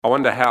I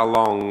wonder how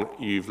long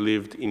you've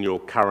lived in your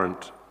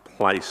current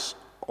place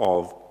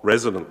of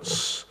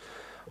residence.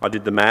 I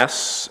did the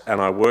maths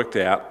and I worked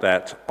out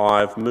that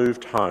I've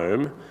moved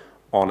home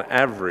on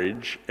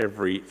average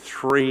every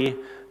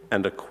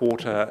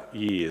 3.25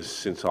 years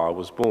since I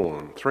was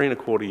born.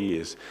 3.25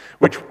 years,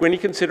 which when you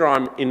consider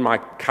I'm in my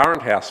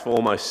current house for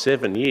almost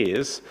 7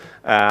 years,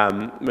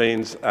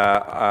 means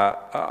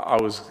I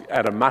was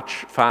at a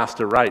much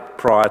faster rate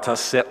prior to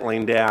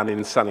settling down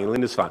in sunny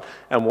Lindisfarne.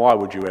 And why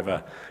would you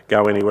ever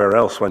go anywhere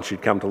else once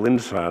you'd come to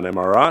Lindisfarne, am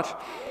I right?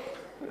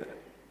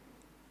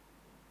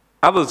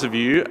 Others of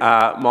you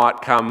might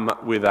come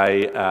with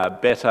a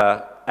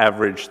better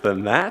average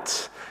than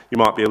that. You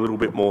might be a little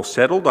bit more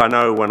settled. I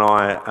know when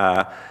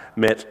I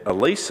met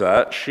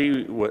Elisa,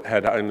 she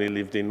had only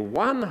lived in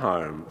one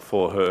home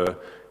for her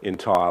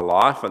entire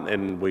life, and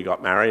then we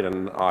got married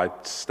and I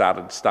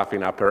started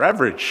stuffing up her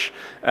average.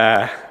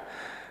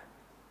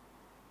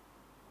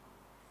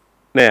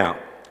 Now,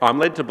 I'm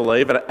led to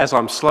believe, as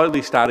I'm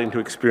slowly starting to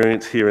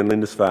experience here in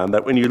Lindisfarne,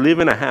 that when you live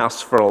in a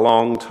house for a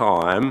long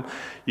time,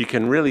 you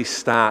can really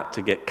start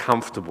to get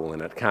comfortable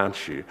in it,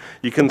 can't you?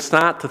 You can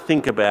start to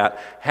think about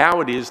how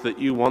it is that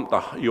you want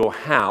your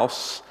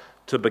house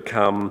to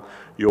become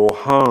your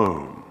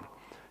home.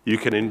 You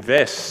can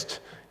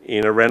invest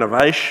in a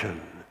renovation.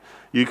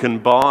 You can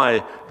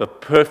buy the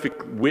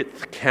perfect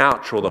width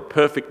couch or the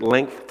perfect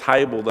length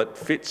table that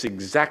fits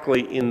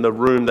exactly in the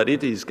room that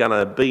it is going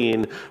to be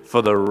in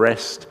for the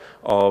rest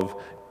of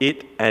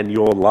it and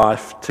your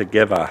life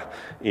together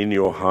in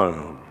your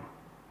home.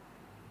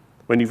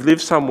 When you've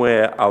lived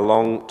somewhere a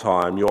long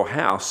time, your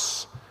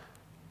house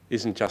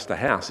isn't just a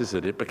house, is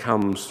it? It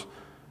becomes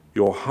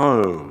your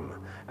home.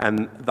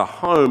 And the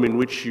home in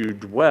which you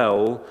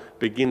dwell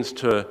begins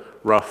to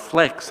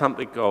reflect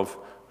something of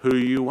who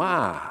you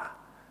are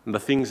and the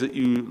things that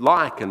you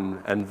like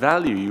and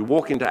value. You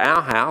walk into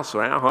our house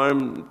or our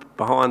home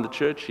behind the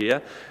church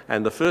here,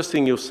 and the first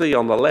thing you'll see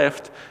on the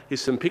left is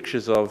some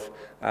pictures of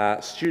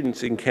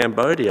students in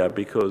Cambodia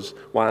because,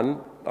 one,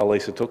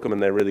 Elisa took them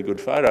and they're really good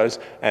photos,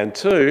 and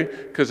two,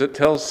 because it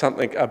tells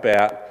something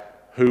about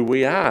who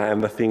we are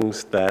and the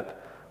things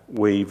that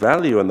we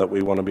value and that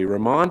we want to be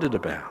reminded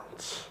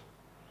about.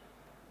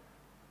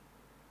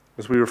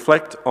 As we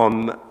reflect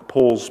on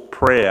Paul's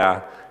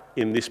prayer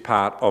in this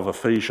part of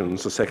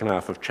Ephesians, the second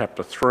half of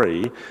chapter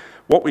 3,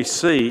 what we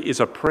see is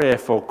a prayer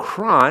for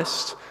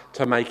Christ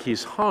to make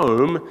his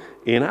home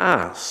in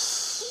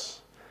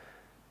us.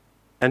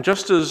 And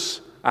just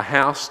as a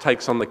house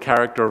takes on the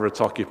character of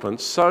its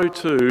occupants, so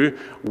too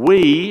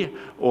we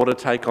ought to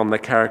take on the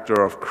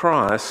character of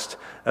Christ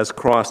as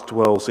Christ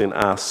dwells in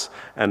us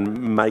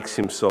and makes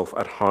himself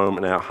at home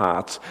in our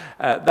hearts.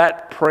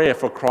 That prayer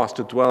for Christ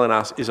to dwell in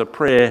us is a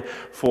prayer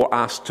for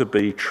us to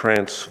be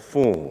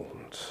transformed.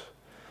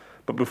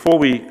 But before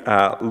we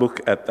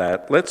look at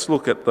that, let's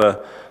look at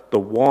the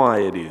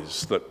why it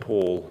is that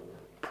Paul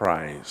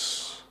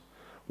prays.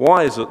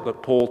 Why is it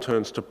that Paul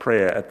turns to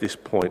prayer at this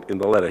point in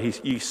the letter?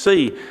 You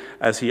see,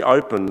 as he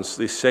opens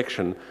this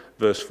section,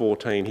 verse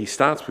 14, he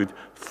starts with,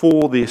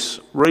 "For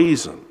this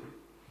reason."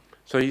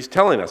 So he's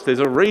telling us there's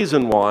a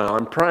reason why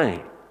I'm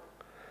praying.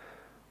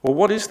 Well,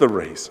 what is the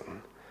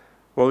reason?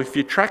 Well, if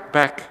you track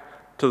back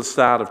to the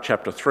start of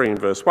chapter 3 in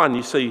verse 1,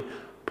 you see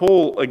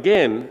Paul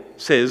again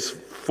says,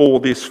 "For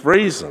this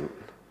reason."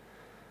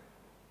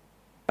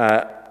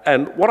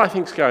 And what I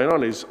think's going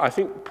on is, I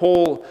think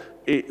Paul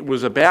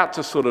was about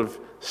to sort of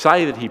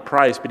say that he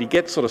prays, but he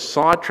gets sort of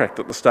sidetracked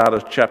at the start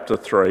of chapter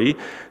 3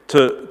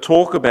 to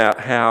talk about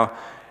how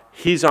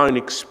his own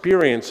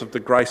experience of the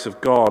grace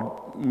of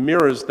God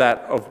mirrors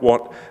that of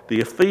what the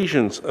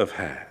Ephesians have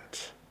had.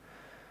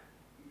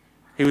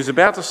 He was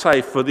about to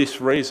say, "For this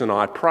reason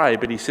I pray,"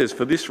 but he says,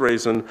 "For this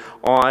reason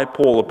I,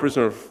 Paul, a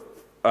prisoner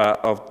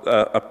of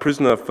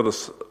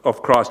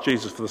Christ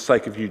Jesus for the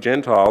sake of you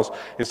Gentiles."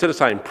 Instead of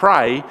saying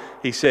pray,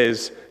 he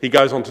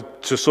goes on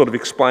to sort of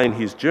explain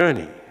his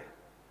journey.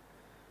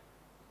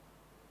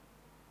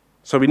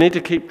 So we need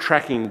to keep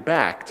tracking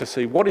back to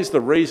see what is the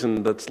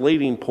reason that's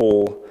leading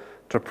Paul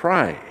to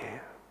pray.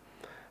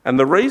 And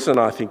the reason,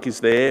 I think,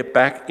 is there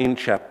back in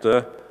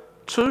chapter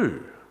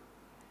 2.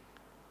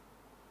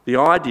 The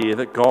idea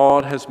that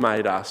God has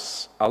made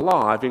us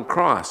alive in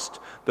Christ,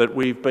 that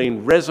we've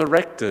been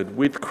resurrected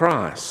with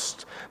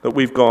Christ, that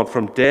we've gone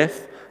from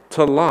death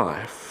to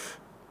life.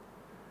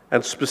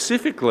 And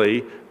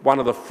specifically, one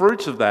of the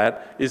fruits of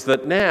that is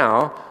that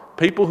now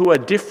people who are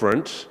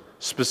different,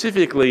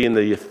 specifically in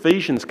the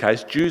Ephesians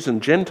case, Jews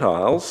and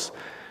Gentiles,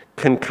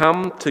 can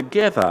come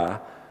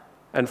together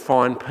and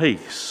find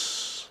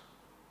peace.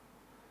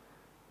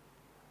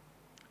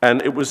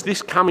 And it was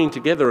this coming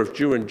together of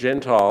Jew and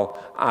Gentile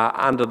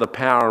under the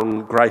power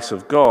and grace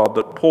of God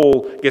that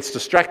Paul gets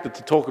distracted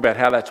to talk about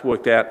how that's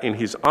worked out in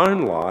his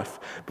own life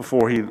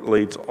before he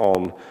leads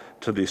on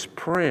to this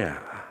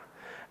prayer.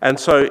 And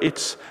so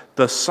it's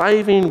the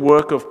saving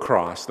work of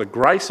Christ, the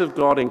grace of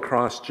God in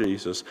Christ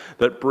Jesus,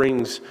 that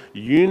brings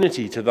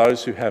unity to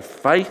those who have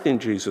faith in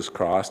Jesus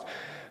Christ,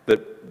 that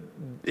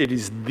it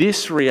is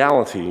this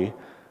reality,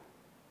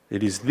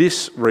 it is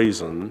this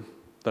reason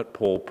that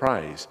Paul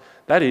prays.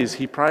 That is,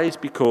 he prays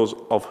because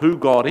of who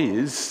God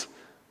is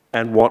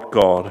and what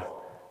God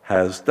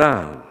has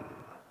done.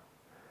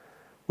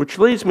 Which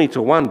leads me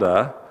to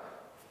wonder,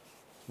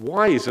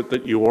 why is it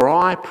that you or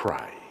I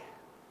pray?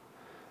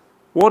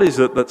 What is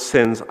it that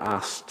sends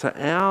us to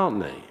our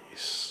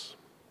knees?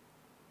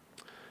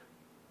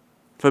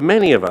 For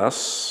many of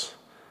us,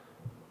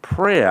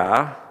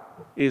 prayer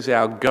is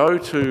our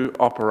go-to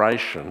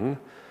operation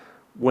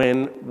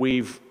when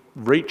we've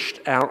reached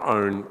our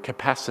own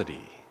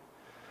capacity.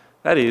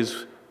 That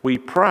is, we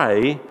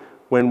pray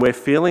when we're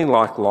feeling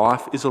like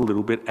life is a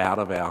little bit out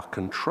of our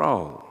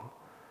control.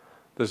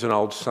 There's an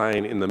old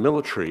saying in the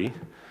military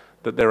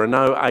that there are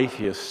no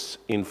atheists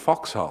in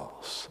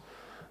foxholes.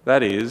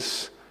 That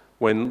is,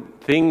 when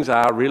things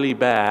are really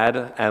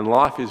bad and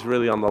life is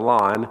really on the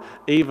line,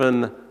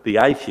 even the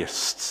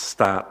atheists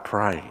start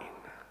praying.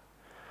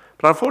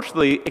 But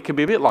unfortunately, it can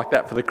be a bit like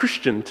that for the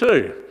Christian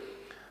too,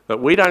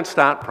 that we don't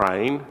start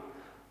praying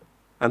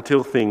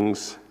until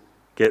things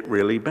get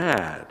really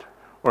bad,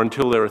 or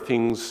until there are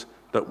things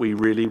that we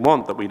really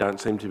want that we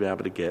don't seem to be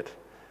able to get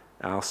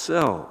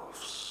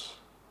ourselves.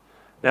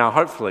 Now,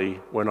 hopefully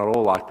we're not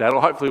all like that,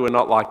 or hopefully we're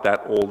not like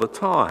that all the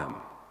time.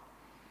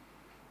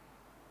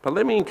 But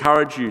let me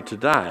encourage you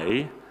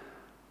today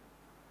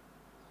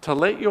to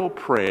let your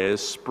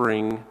prayers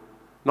spring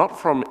not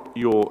from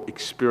your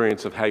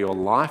experience of how your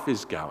life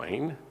is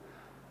going,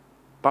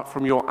 but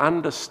from your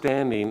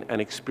understanding and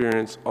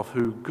experience of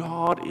who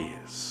God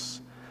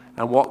is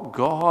and what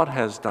God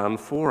has done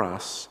for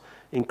us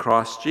in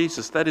Christ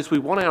Jesus. That is, we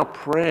want our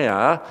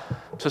prayer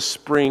to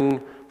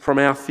spring from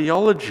our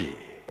theology.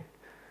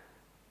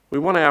 We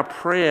want our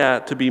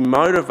prayer to be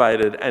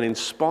motivated and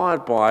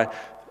inspired by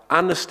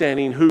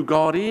understanding who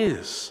God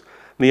is,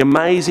 and the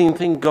amazing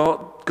thing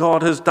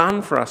God has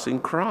done for us in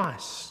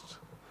Christ.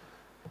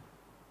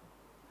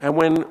 And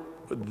when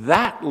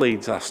that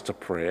leads us to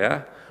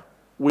prayer,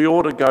 we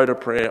ought to go to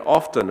prayer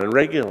often and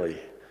regularly,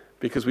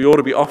 because we ought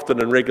to be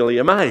often and regularly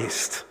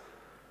amazed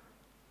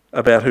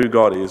about who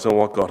God is and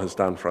what God has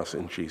done for us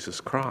in Jesus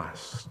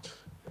Christ.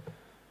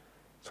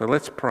 So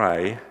let's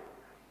pray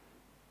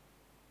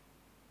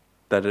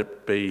that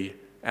it be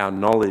our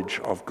knowledge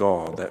of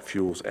God that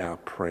fuels our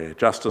prayer,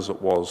 just as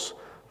it was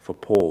for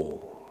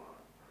Paul.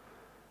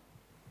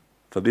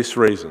 For this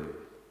reason,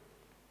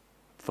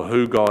 for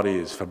who God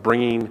is, for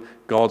bringing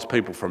God's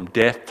people from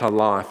death to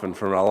life and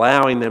for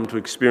allowing them to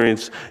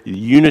experience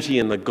unity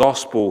in the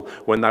gospel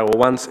when they were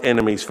once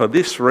enemies, for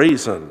this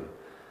reason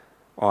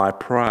I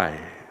pray.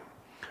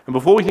 And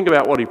before we think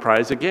about what he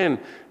prays, again,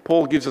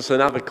 Paul gives us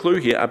another clue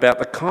here about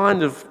the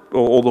kind of,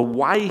 or the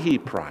way he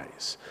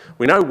prays.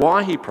 We know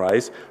why he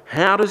prays.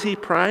 How does he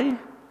pray?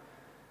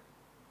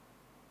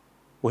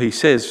 Well, he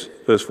says,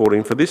 verse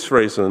 14, for this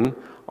reason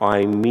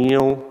I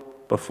kneel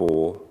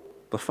before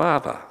the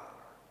Father.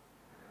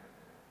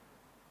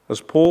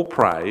 As Paul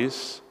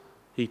prays,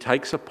 he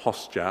takes a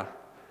posture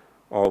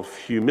of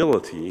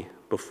humility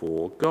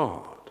before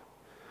God.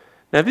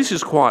 Now, this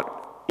is quite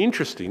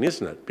interesting,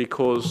 isn't it?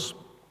 Because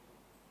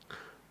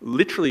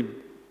literally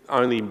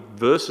only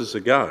verses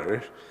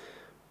ago,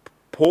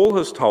 Paul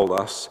has told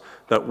us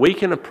that we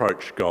can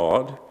approach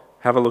God,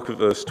 have a look at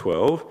verse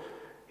 12,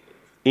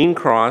 in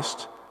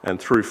Christ and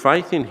through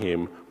faith in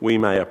him, we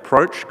may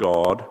approach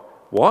God,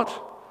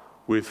 what?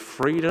 With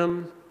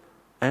freedom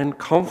and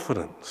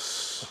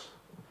confidence.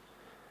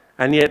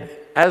 And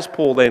yet, as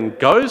Paul then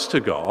goes to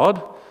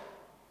God,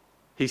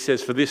 he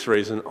says, for this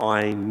reason,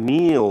 I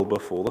kneel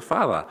before the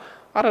Father.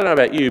 I don't know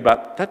about you,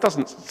 but that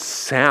doesn't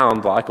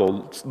sound like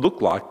or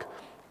look like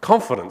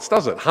confidence,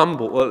 does it?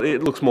 Humble.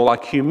 It looks more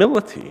like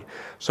humility.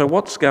 So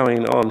what's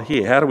going on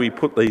here? How do we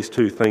put these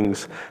two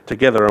things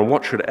together, and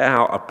what should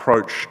our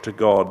approach to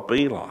God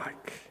be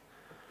like?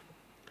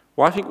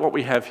 Well, I think what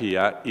we have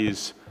here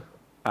is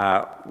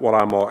what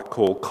I might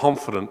call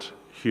confident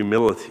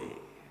humility.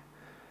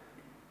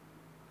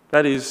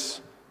 That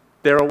is,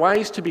 there are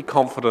ways to be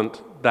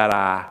confident that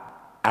are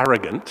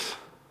arrogant,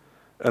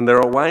 and there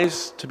are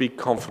ways to be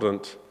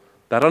confident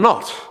that are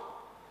not.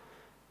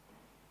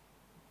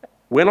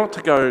 We're not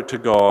to go to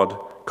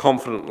God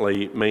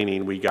confidently,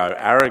 meaning we go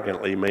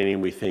arrogantly,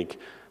 meaning we think,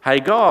 hey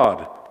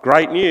God,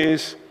 great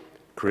news,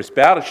 Chris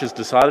Bowditch has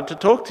decided to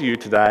talk to you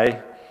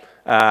today.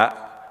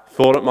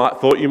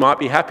 Thought you might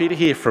be happy to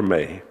hear from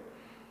me.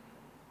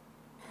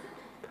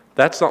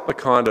 That's not the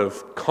kind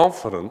of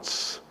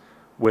confidence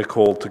we're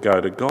called to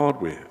go to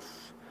God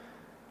with.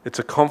 It's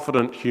a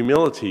confident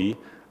humility,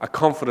 a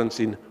confidence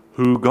in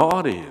who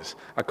God is,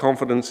 a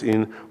confidence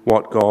in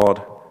what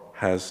God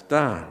has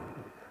done.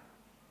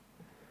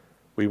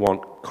 We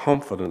want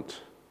confident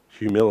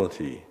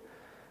humility,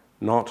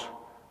 not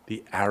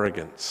the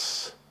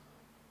arrogance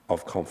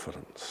of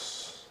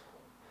confidence.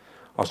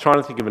 I was trying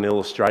to think of an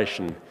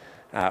illustration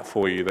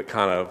for you that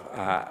kind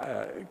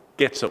of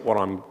gets at what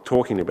I'm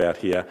talking about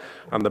here.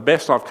 And the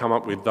best I've come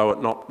up with,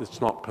 though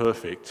it's not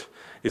perfect,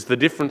 is the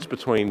difference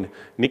between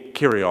Nick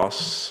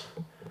Kyrgios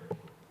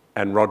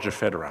and Roger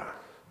Federer.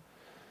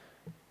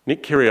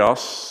 Nick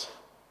Kyrgios,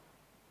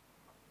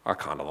 I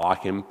kind of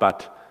like him,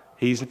 but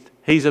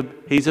he's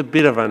a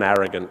bit of an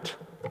arrogant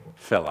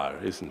fellow,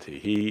 isn't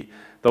he?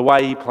 The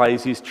way he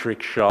plays his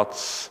trick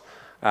shots,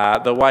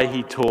 the way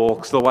he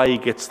talks, the way he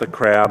gets the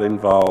crowd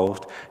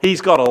involved. He's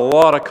got a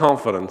lot of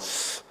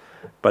confidence,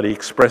 but he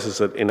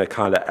expresses it in a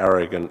kind of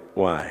arrogant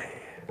way.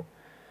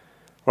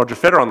 Roger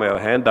Federer, on the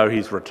other hand, though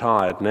he's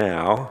retired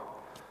now,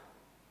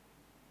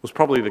 was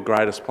probably the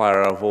greatest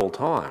player of all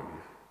time.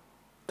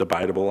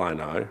 Debatable, I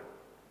know.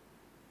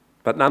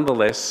 But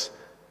nonetheless,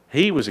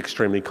 he was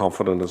extremely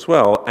confident as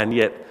well, and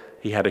yet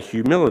he had a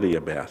humility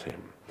about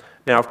him.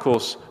 Now, of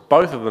course,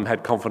 both of them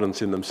had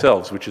confidence in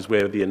themselves, which is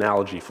where the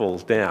analogy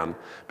falls down,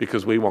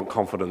 because we want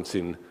confidence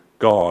in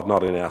God,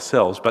 not in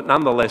ourselves. But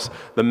nonetheless,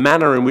 the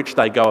manner in which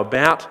they go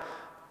about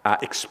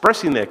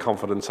expressing their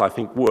confidence, I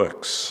think,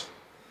 works.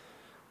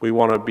 We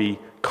want to be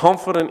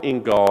confident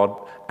in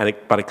God,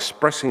 but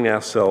expressing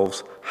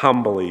ourselves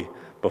humbly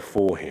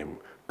before him.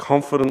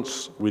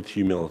 Confidence with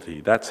humility.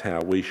 That's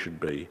how we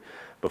should be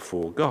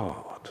before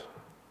God.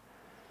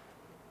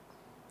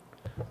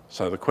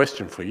 So the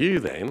question for you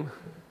then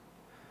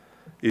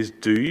is,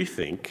 do you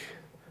think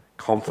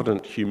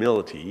confident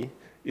humility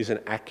is an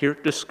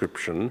accurate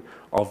description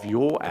of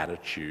your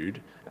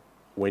attitude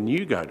when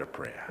you go to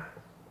prayer?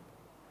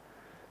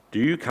 Do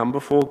you come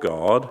before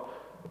God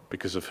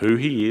because of who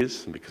he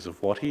is and because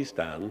of what he's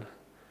done,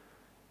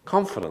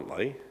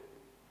 confidently,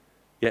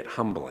 yet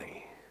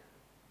humbly?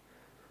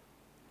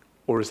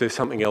 Or is there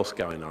something else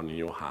going on in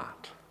your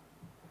heart?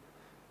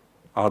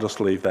 I'll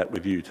just leave that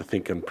with you to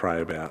think and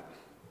pray about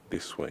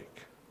this week.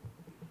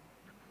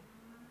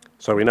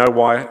 So we know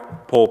why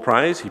Paul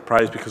prays. He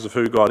prays because of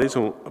who God is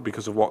and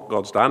because of what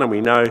God's done. And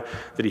we know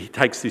that he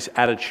takes this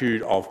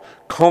attitude of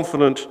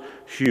confident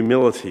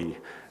humility.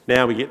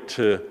 Now we get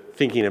to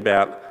thinking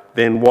about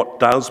then what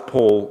does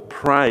Paul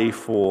pray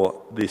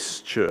for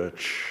this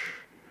church?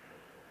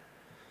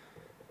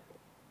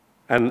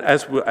 And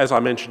as I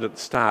mentioned at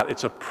the start,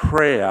 it's a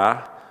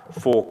prayer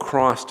for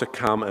Christ to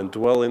come and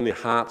dwell in the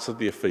hearts of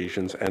the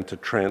Ephesians and to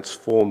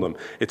transform them.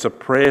 It's a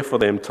prayer for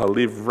them to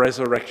live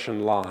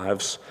resurrection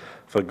lives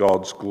for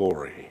God's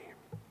glory.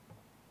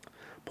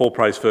 Paul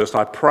prays first,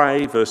 I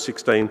pray, verse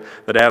 16,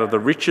 that out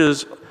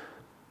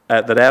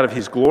of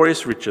his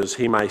glorious riches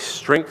he may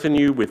strengthen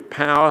you with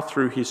power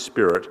through his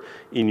Spirit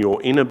in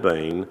your inner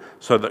being,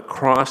 so that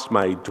Christ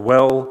may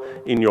dwell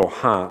in your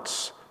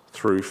hearts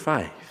through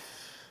faith.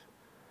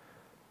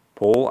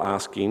 Paul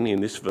asking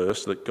in this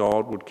verse that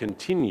God would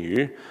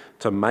continue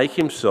to make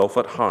himself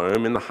at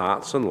home in the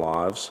hearts and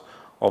lives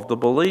of the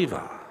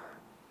believer.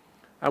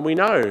 And we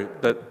know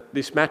that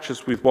this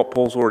matches with what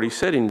Paul's already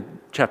said in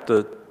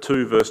chapter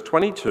 2, verse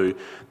 22,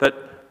 that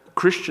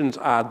Christians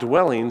are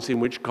dwellings in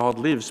which God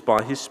lives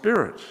by his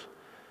Spirit.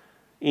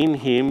 In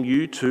him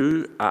you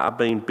two are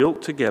being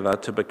built together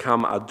to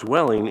become a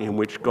dwelling in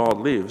which God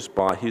lives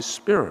by his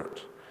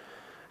Spirit.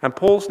 And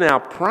Paul's now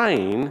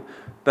praying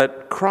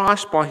that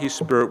Christ by his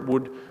Spirit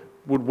would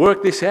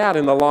work this out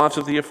in the lives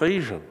of the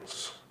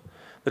Ephesians,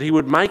 that he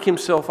would make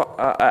himself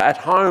at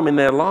home in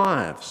their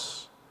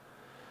lives.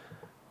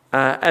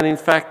 And in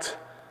fact,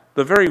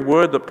 the very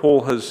word that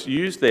Paul has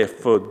used there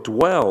for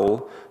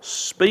dwell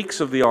speaks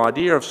of the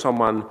idea of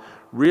someone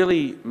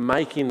really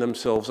making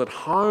themselves at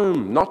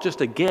home, not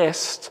just a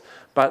guest,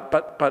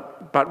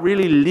 but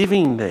really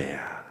living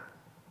there.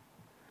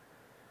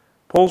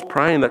 Paul's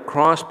praying that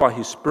Christ by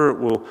his Spirit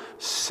will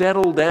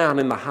settle down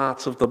in the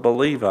hearts of the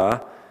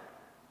believer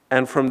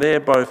and from there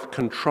both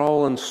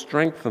control and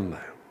strengthen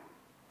them.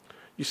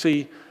 You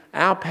see,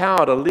 our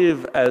power to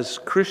live as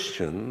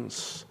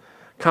Christians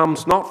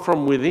comes not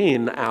from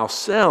within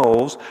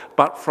ourselves,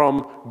 but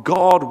from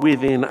God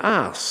within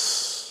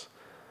us,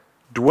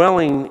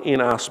 dwelling in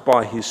us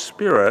by his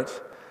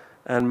Spirit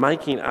and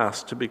making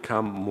us to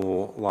become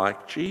more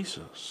like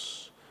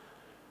Jesus.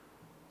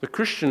 The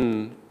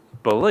Christian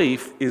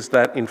belief is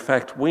that, in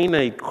fact, we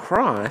need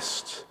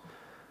Christ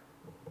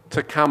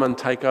to come and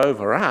take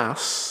over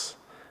us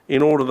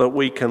in order that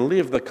we can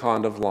live the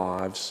kind of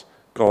lives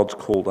God's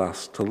called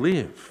us to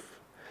live.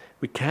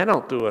 We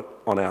cannot do it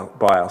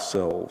by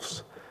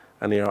ourselves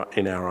and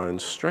in our own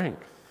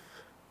strength.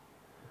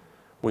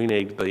 We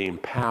need the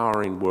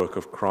empowering work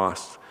of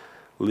Christ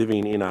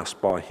living in us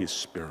by his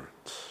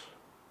Spirit.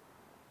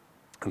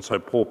 And so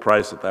Paul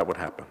prays that that would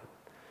happen.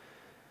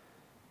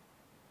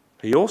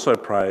 He also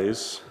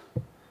prays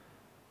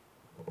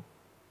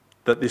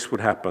that this would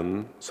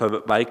happen so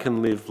that they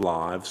can live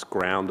lives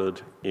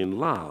grounded in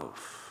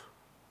love.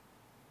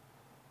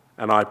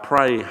 And I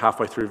pray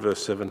halfway through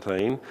verse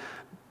 17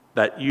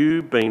 that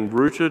you, being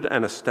rooted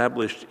and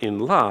established in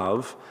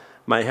love,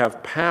 may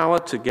have power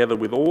together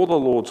with all the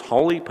Lord's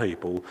holy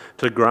people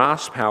to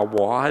grasp how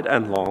wide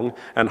and long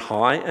and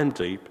high and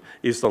deep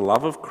is the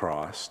love of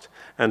Christ,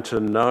 and to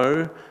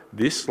know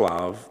this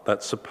love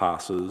that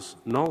surpasses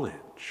knowledge.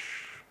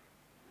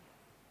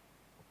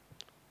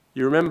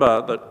 You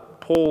remember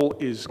that Paul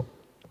is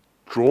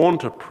drawn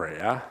to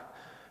prayer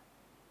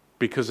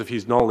because of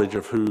his knowledge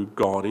of who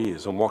God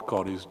is and what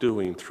God is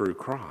doing through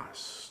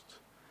Christ.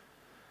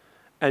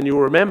 And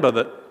you'll remember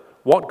that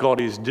what God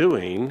is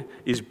doing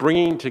is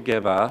bringing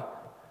together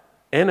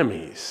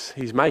enemies.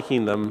 He's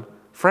making them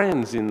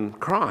friends in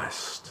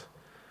Christ.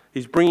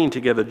 He's bringing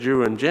together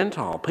Jew and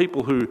Gentile,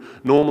 people who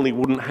normally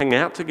wouldn't hang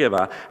out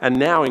together, and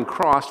now in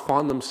Christ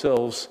find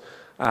themselves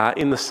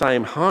in the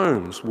same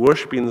homes,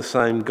 worshipping the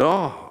same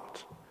God.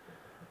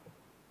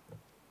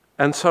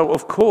 And so,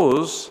 of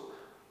course,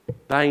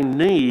 they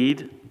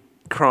need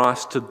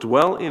Christ to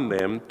dwell in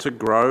them, to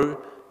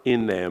grow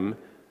in them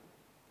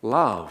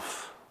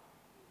love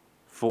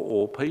for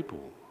all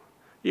people.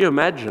 You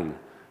imagine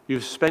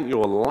you've spent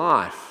your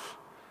life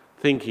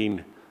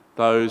thinking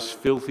those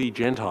filthy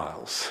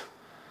Gentiles,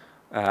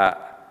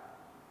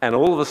 and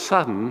all of a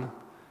sudden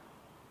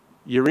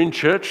you're in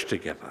church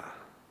together.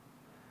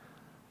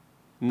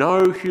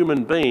 No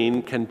human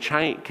being can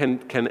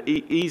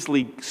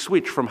easily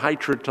switch from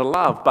hatred to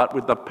love, but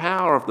with the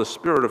power of the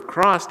Spirit of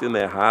Christ in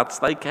their hearts,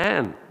 they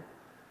can.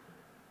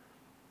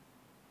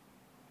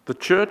 The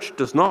church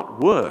does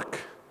not work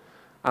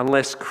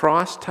unless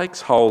Christ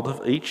takes hold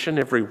of each and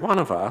every one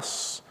of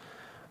us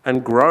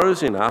and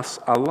grows in us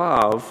a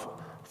love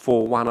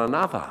for one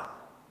another,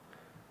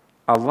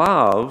 a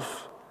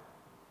love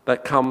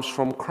that comes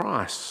from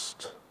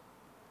Christ,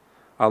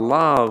 a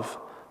love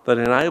that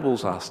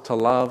enables us to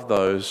love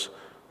those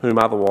whom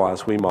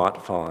otherwise we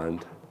might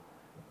find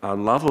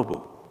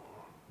unlovable.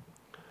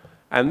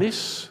 And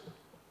this,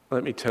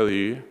 let me tell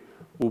you,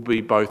 will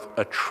be both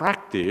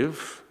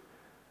attractive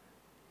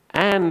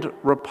and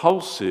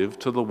repulsive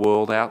to the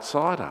world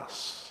outside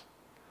us.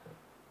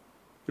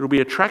 It'll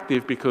be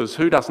attractive because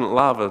who doesn't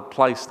love a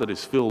place that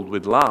is filled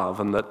with love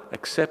and that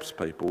accepts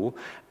people?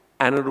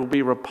 And it'll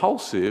be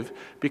repulsive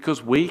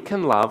because we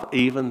can love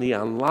even the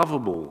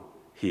unlovable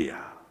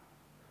here.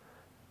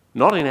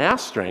 Not in our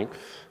strength,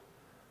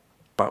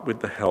 but with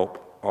the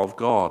help of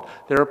God.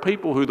 There are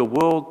people who the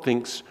world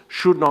thinks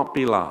should not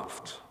be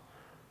loved,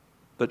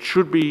 that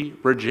should be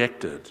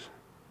rejected,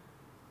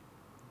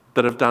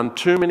 that have done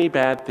too many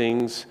bad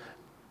things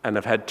and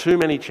have had too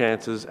many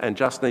chances and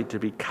just need to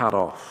be cut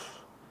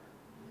off.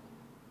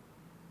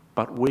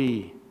 But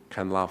we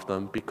can love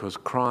them because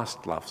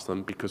Christ loves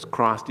them, because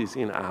Christ is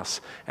in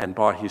us, and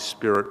by his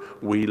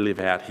Spirit we live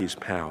out his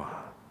power.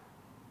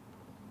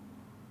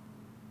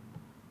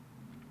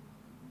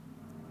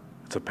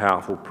 It's a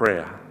powerful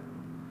prayer.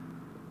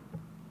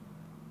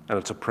 And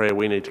it's a prayer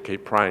we need to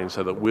keep praying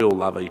so that we'll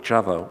love each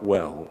other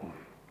well,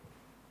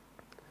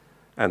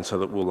 and so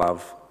that we'll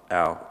love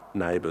our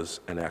neighbours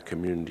and our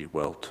community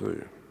well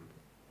too.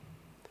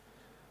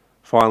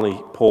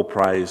 Finally, Paul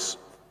prays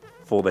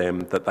for them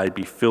that they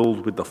be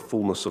filled with the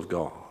fullness of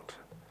God.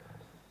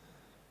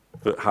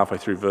 Halfway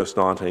through verse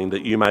 19,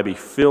 that you may be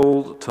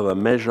filled to the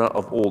measure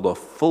of all the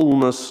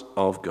fullness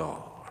of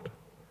God.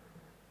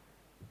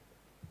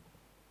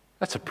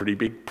 That's a pretty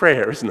big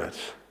prayer, isn't it?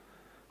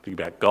 Think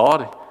about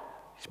God,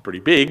 he's pretty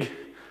big.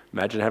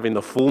 Imagine having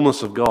the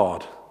fullness of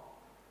God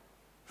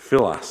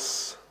fill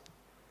us.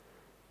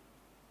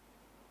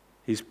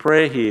 His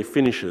prayer here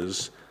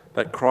finishes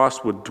that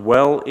Christ would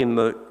dwell in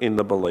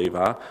the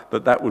believer,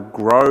 that would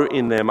grow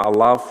in them a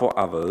love for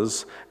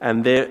others,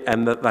 and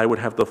that they would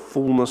have the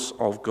fullness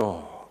of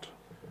God.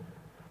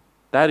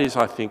 That is,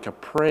 I think, a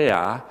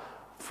prayer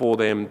for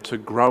them to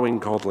grow in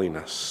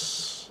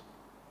godliness.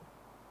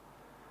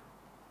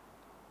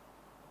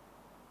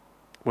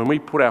 When we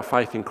put our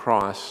faith in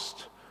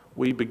Christ,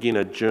 we begin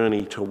a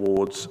journey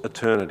towards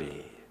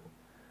eternity.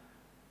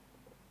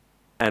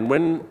 And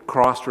when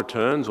Christ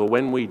returns, or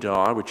when we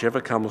die, whichever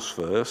comes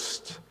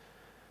first,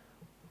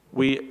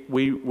 we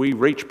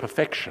reach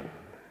perfection.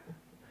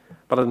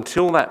 But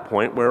until that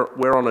point,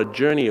 we're on a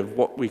journey of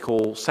what we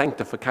call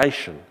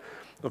sanctification,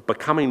 of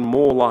becoming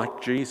more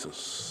like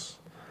Jesus.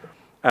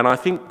 And I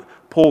think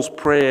Paul's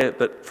prayer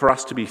that for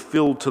us to be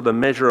filled to the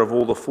measure of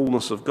all the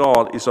fullness of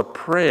God is a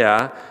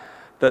prayer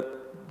that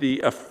the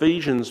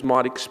Ephesians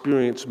might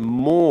experience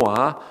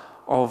more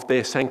of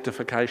their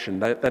sanctification.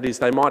 That is,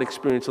 they might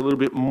experience a little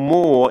bit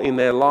more in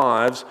their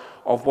lives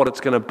of what it's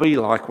going to be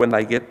like when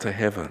they get to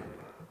heaven.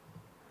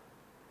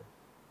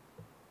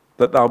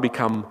 That they'll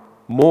become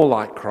more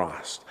like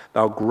Christ.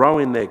 They'll grow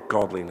in their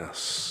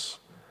godliness.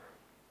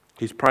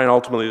 He's praying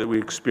ultimately that we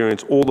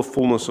experience all the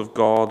fullness of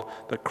God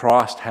that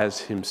Christ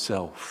has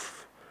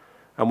himself.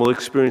 And we'll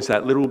experience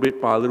that little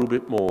bit by little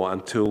bit more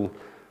until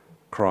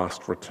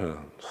Christ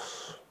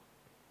returns.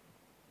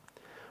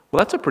 Well,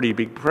 that's a pretty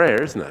big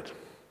prayer, isn't it?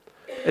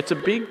 It's a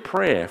big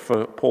prayer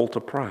for Paul to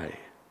pray,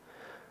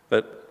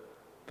 that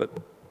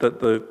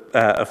the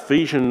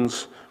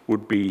Ephesians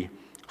would be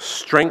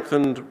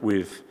strengthened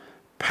with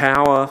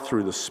power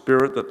through the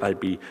Spirit, that they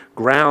be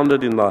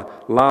grounded in the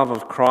love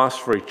of Christ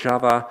for each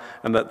other,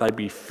 and that they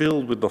be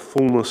filled with the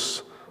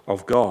fullness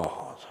of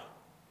God.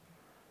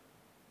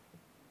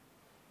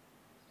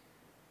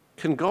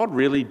 Can God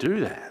really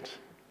do that?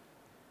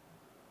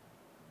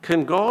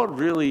 Can God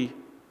really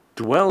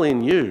dwell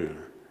in you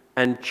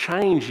and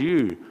change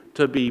you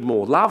to be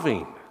more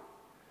loving?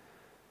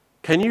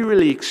 Can you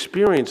really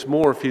experience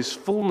more of his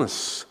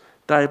fullness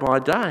day by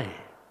day?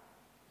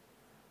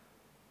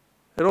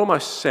 It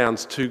almost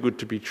sounds too good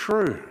to be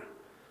true.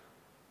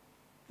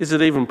 Is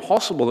it even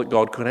possible that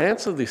God could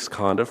answer this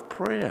kind of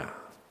prayer?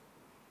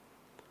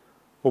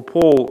 Well,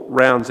 Paul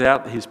rounds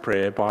out his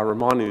prayer by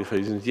reminding the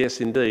Ephesians, yes,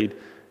 indeed,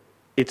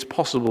 it's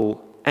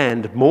possible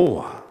and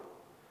more.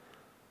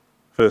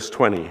 Verse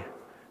 20,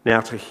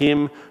 now to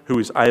him who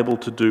is able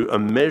to do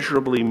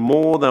immeasurably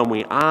more than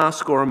we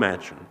ask or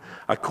imagine,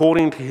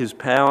 according to his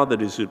power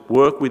that is at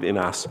work within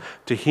us,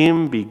 to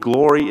him be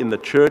glory in the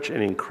church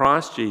and in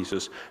Christ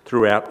Jesus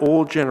throughout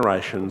all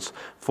generations,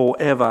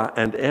 forever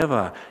and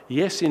ever.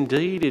 Yes,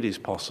 indeed, it is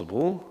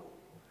possible.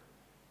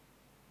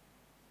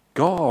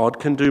 God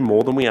can do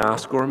more than we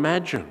ask or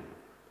imagine.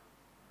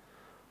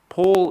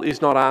 Paul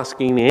is not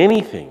asking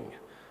anything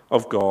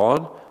of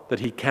God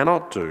that he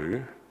cannot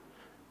do,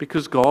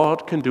 because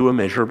God can do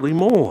immeasurably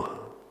more.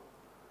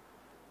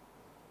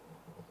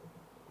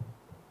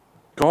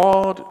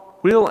 God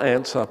will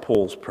answer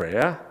Paul's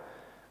prayer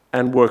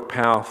and work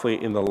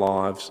powerfully in the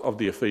lives of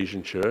the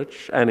Ephesian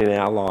church and in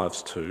our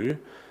lives too,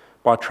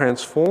 by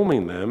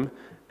transforming them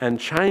and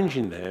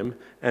changing them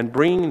and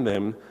bringing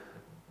them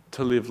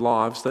to live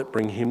lives that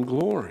bring him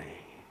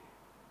glory.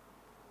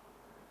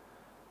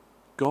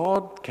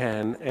 God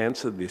can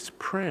answer this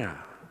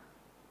prayer.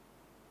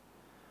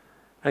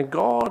 And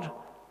God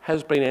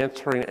has been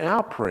answering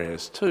our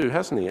prayers too,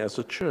 hasn't he, as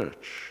a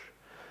church?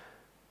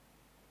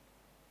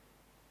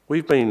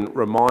 We've been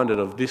reminded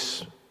of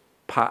this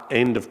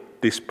end of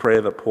this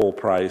prayer that Paul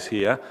prays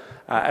here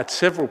at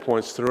several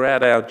points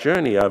throughout our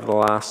journey over the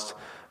last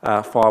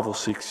 5 or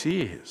 6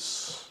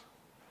 years.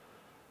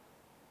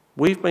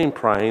 We've been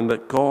praying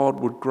that God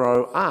would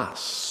grow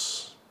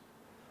us,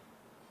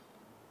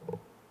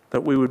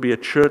 that we would be a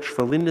church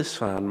for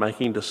Lindisfarne,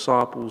 making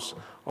disciples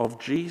of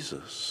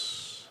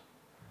Jesus.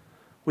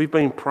 We've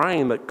been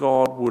praying that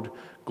God would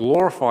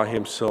glorify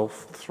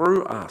himself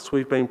through us.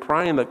 We've been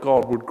praying that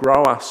God would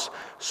grow us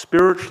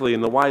spiritually in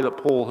the way that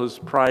Paul has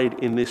prayed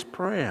in this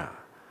prayer.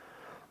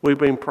 We've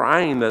been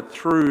praying that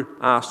through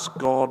us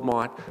God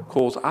might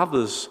cause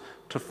others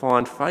to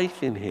find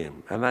faith in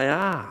him, and they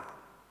are.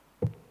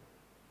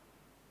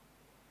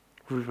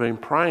 We've been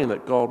praying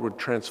that God would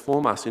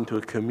transform us into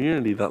a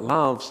community that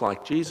loves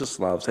like Jesus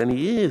loves, and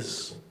he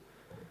is.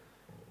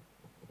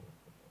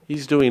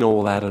 He's doing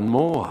all that and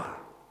more.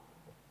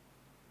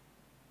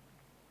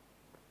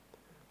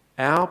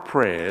 Our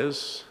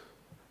prayers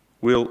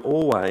will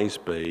always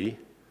be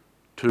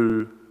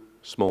too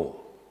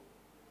small,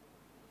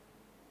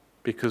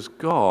 because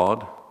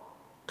God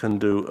can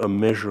do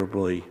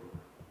immeasurably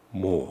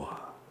more.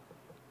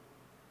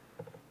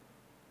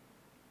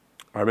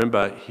 I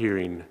remember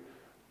hearing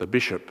the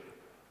bishop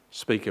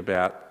speak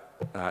about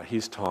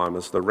his time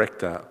as the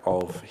rector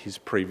of his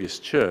previous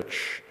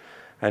church,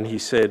 and he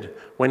said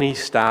when he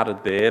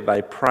started there,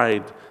 they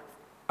prayed,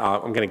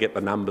 I'm going to get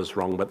the numbers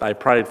wrong, but they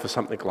prayed for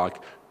something like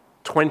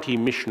 20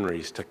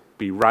 missionaries to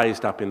be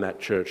raised up in that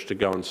church to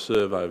go and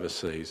serve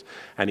overseas.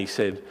 And he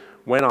said,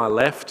 when I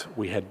left,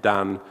 we had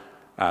done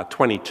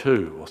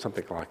 22 or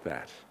something like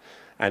that.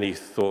 And he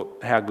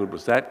thought, how good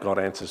was that? God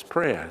answers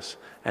prayers.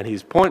 And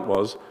his point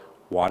was,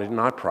 why didn't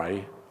I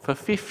pray for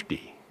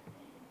 50?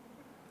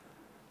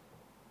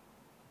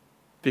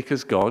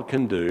 Because God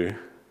can do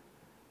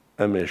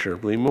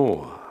immeasurably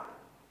more.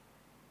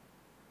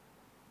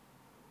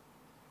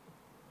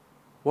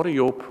 What are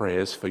your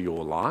prayers for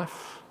your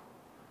life?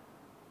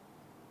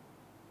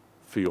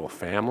 For your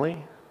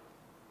family,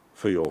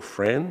 for your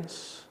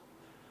friends,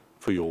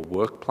 for your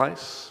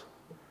workplace,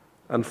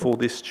 and for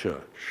this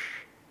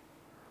church?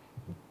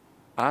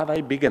 Are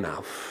they big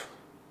enough?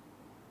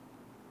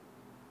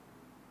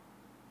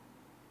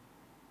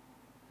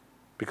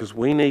 Because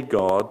we need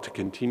God to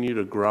continue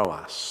to grow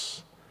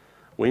us.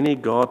 We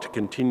need God to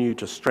continue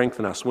to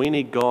strengthen us. We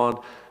need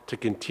God to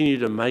continue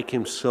to make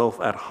himself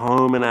at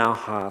home in our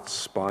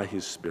hearts by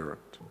his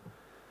Spirit,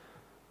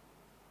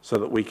 so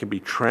that we can be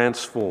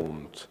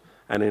transformed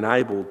and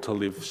enabled to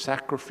live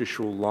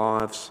sacrificial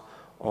lives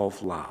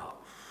of love.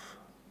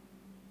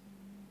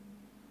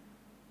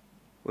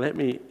 Let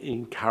me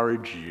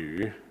encourage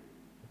you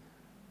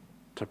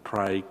to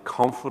pray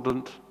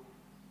confident,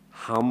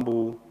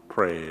 humble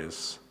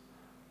prayers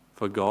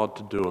for God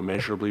to do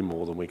immeasurably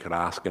more than we could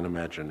ask and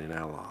imagine in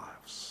our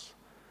lives.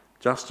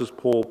 Just as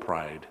Paul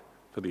prayed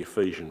for the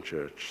Ephesian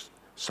church,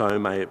 so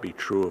may it be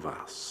true of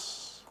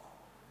us.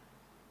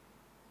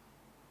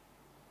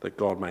 That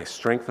God may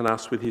strengthen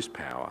us with his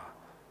power,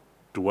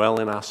 dwell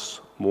in us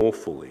more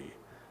fully,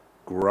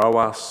 grow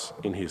us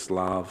in his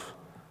love,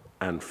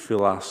 and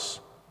fill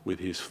us with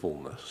his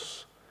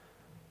fullness.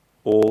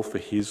 All for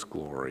his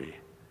glory,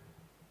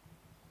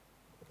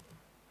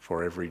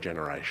 for every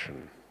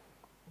generation.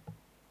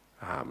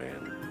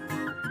 Amen.